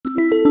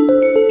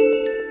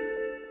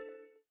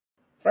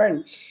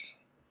Friends,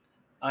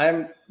 I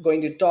am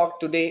going to talk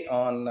today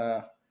on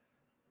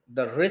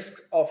the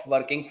risk of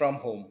working from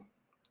home.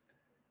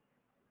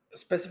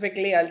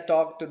 Specifically, I'll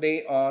talk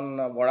today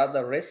on what are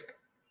the risks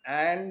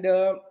and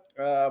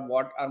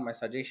what are my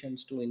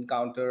suggestions to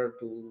encounter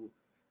to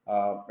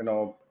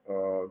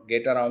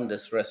get around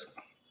this risk.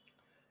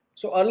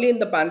 So early in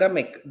the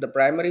pandemic, the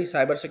primary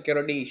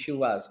cybersecurity issue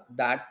was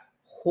that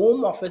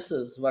home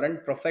offices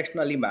weren't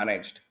professionally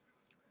managed.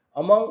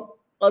 Among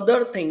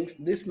other things,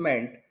 this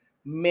meant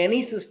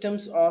many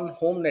systems on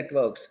home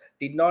networks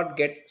did not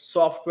get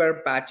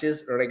software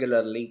patches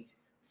regularly,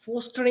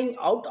 fostering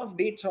out of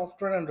date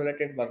software and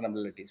related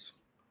vulnerabilities.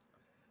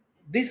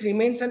 This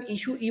remains an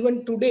issue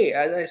even today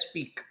as I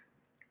speak,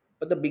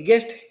 but the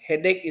biggest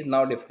headache is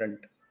now different.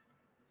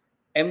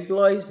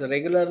 Employees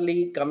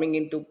regularly coming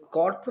into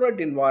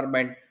corporate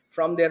environment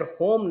from their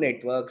home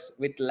networks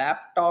with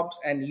laptops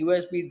and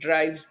USB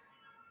drives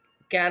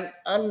can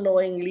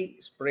unknowingly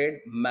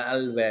spread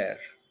malware.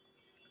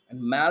 And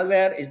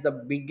malware is the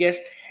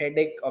biggest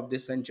headache of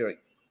this century.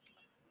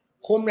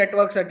 Home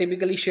networks are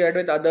typically shared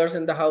with others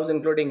in the house,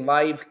 including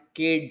wife,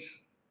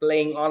 kids,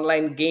 playing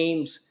online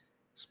games,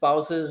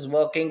 spouses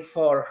working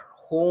for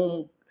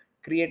home,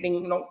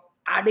 creating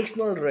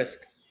additional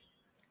risk.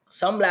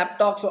 Some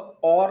laptops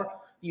or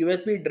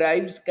USB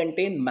drives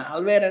contain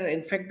malware and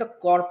infect the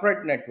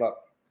corporate network.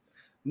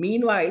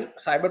 Meanwhile,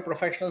 cyber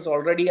professionals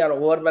already are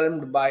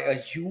overwhelmed by a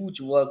huge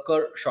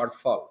worker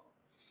shortfall.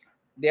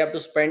 They have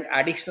to spend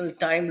additional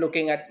time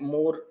looking at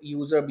more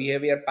user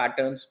behavior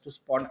patterns to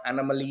spot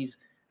anomalies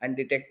and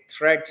detect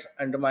threats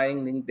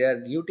undermining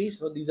their duties.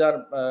 So these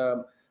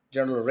are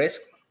general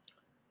risks.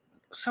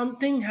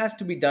 Something has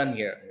to be done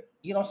here.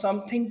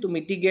 Something to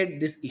mitigate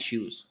these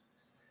issues.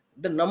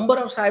 The number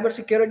of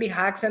cybersecurity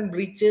hacks and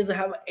breaches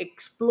have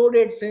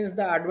exploded since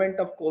the advent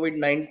of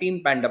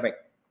COVID-19 pandemic.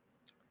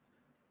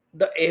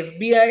 The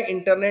FBI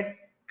Internet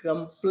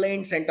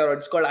Complaint Center,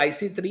 it's called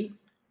IC3,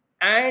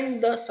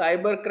 and the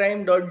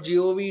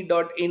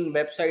cybercrime.gov.in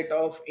website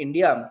of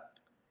India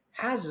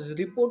has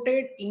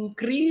reported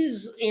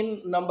increase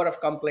in number of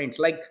complaints.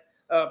 Like,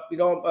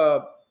 there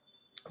were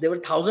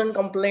 1,000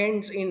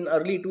 complaints in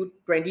early to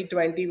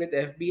 2020 with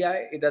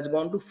FBI. It has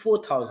gone to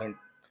 4,000.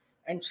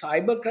 And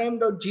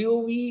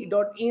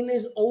cybercrime.gov.in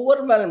is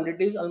overwhelmed.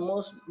 It is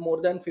almost more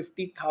than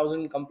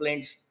 50,000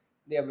 complaints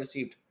they have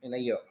received in a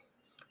year.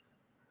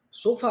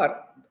 So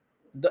far,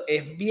 the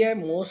FBI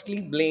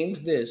mostly blames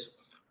this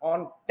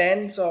on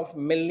tens of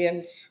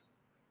millions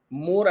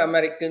more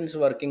Americans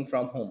working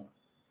from home.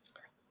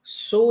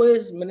 So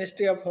is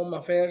Ministry of Home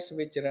Affairs,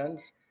 which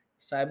runs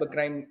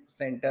Cybercrime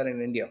Center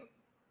in India.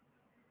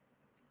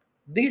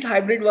 This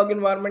hybrid work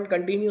environment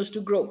continues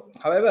to grow.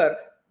 However,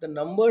 the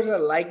numbers are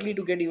likely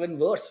to get even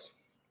worse.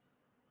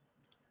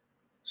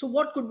 So,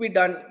 what could be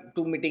done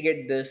to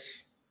mitigate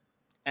this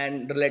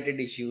and related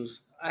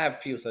issues? I have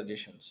few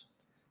suggestions.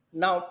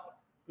 Now,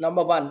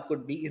 number one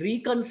could be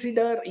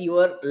reconsider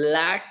your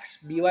lax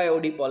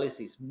BYOD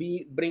policies.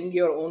 Bring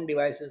your own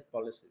devices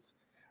policies.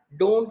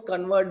 Don't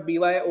convert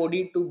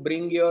BYOD to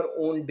bring your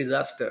own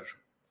disaster.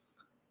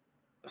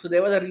 So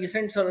there was a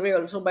recent survey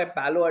also by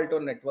Palo Alto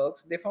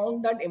Networks. They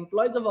found that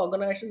employees of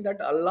organizations that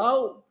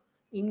allow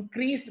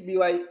increased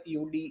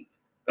BYOD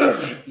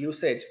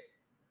usage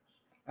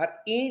are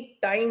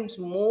 8 times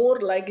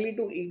more likely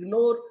to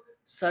ignore,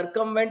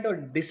 circumvent, or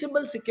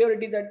disable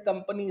security that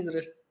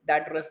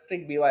that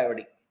restrict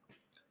BYOD.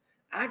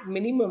 At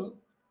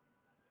minimum,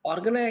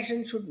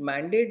 organizations should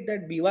mandate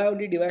that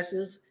BYOD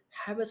devices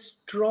have a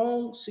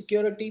strong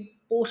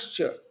security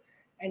posture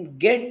and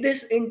get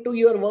this into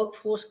your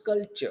workforce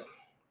culture.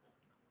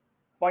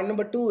 Point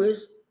number two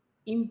is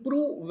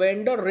improve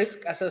vendor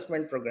risk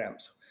assessment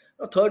programs.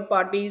 Now, third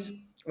parties,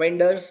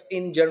 vendors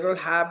in general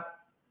have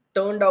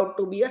turned out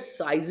to be a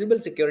sizable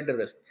security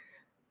risk.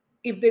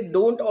 If they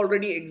don't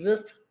already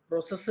exist,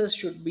 processes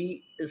should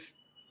be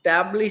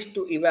established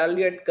to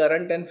evaluate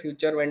current and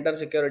future vendor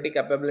security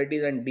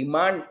capabilities and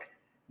demand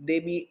they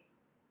be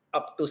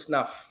up to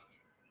snuff.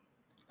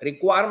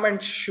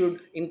 Requirements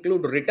should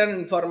include written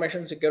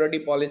information security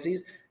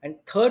policies and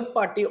third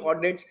party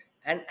audits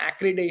and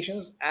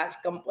accreditations as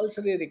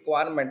compulsory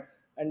requirement,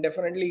 and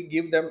definitely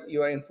give them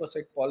your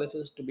infosec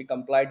policies to be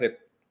complied with.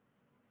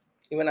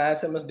 Even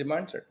ISMS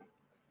demands it.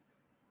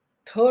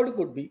 Third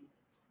could be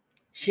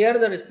share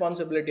the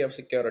responsibility of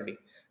security,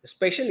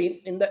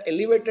 especially in the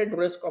elevated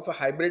risk of a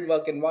hybrid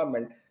work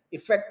environment.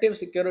 Effective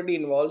security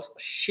involves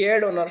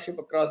shared ownership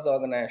across the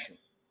organization,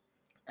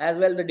 as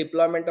well the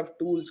deployment of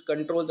tools,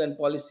 controls, and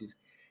policies.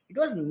 It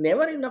was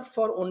never enough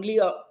for only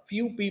a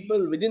few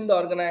people within the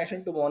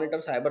organization to monitor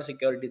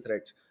cybersecurity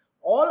threats.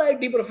 All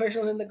IT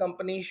professionals in the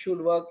company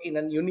should work in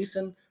a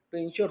unison to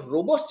ensure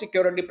robust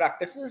security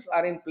practices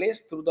are in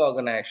place through the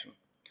organization.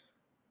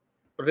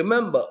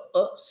 Remember,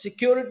 a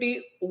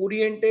security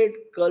oriented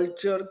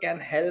culture can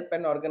help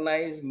an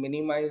organize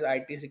minimize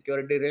IT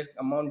security risk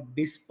among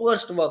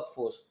dispersed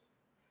workforce.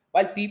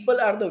 While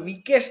people are the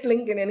weakest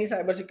link in any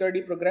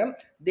cybersecurity program,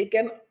 they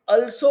can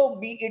also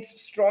be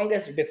its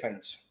strongest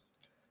defense.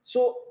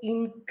 So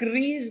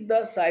increase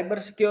the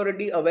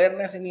cybersecurity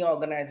awareness in your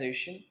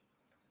organization,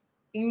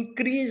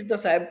 increase the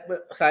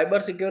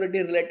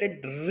cybersecurity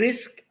related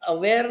risk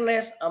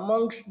awareness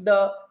amongst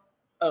the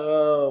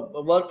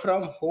work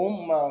from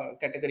home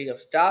category of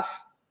staff.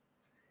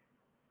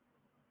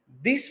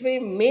 This way,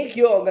 make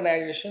your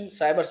organization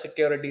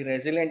cybersecurity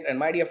resilient. And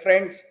my dear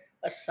friends,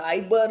 a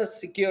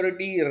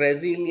cybersecurity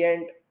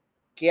resilient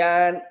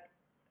can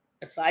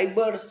a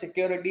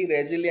cybersecurity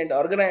resilient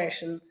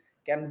organization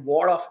can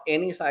ward off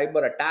any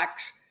cyber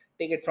attacks.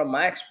 Take it from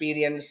my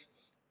experience.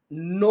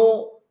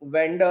 No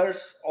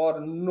vendors or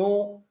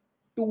no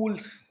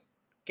tools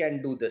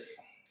can do this.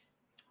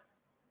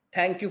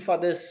 Thank you for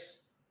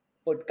this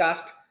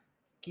podcast.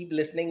 Keep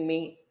listening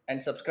me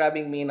and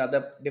subscribing me in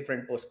other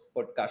different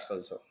podcasts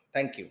also.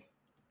 Thank you.